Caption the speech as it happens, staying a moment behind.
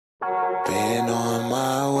Been on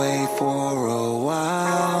my way for a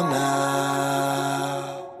while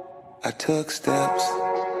now. I took steps.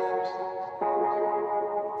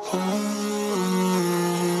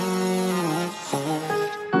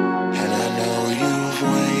 And I know you've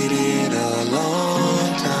waited a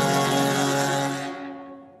long time,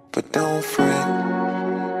 but don't fret.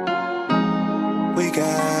 We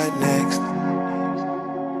got next.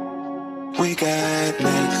 We got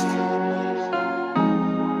next.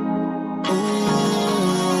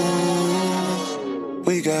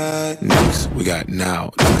 We got next, we got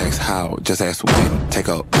now, the next how, just ask when. Take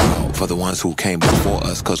a bow for the ones who came before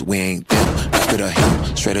us, cause we ain't them. I spit a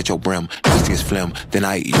hymn, straight at your brim, nastiest phlegm. Then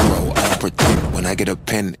I eat euro, I don't pretend. When I get a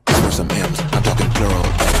pen, it's for some M's. I'm talking plural,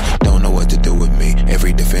 don't know what to do with me.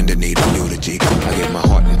 Every defender need a eulogy. I give my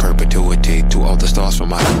heart in perpetuity to all the stars from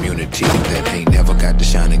my community that ain't never got to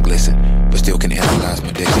shine and glisten, but still can analyze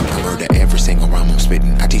my diction. I murder every single rhyme I'm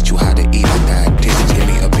spitting. I teach you how to eat with dietitians. Give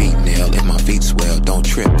me a beat nail if my feet swell. Don't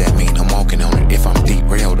trip, that mean I'm walking on it. If I'm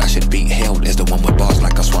derailed, I should be held as the one with bars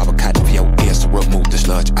like I swab a cotton for your ears to remove the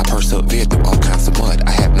sludge. I persevere through all kinds of mud.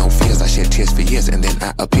 I have no fears, I shed tears for years, and then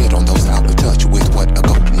I appeared on those out of touch with what a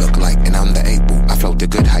goat look like. And I'm the able, I float the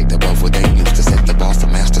good height above what they used to set the bar for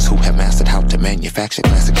masters who have mastered how to manufacture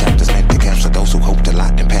classic chapters meant to capture those who hoped a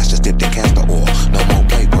lot and pastures dipped in castor oil. No more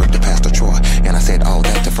blade work to Pastor Troy, and I said all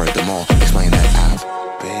that to furthermore explain that I've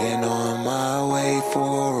been on my way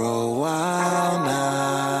for a while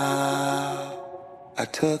now. I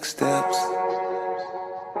took steps.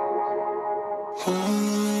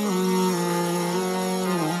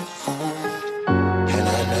 And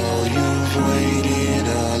I know you've waited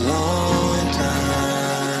a long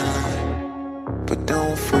time, but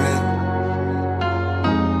don't fret.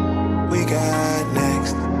 We got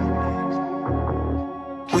next.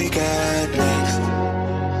 We got next.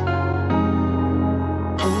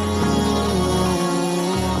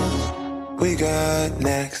 We got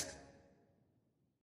next.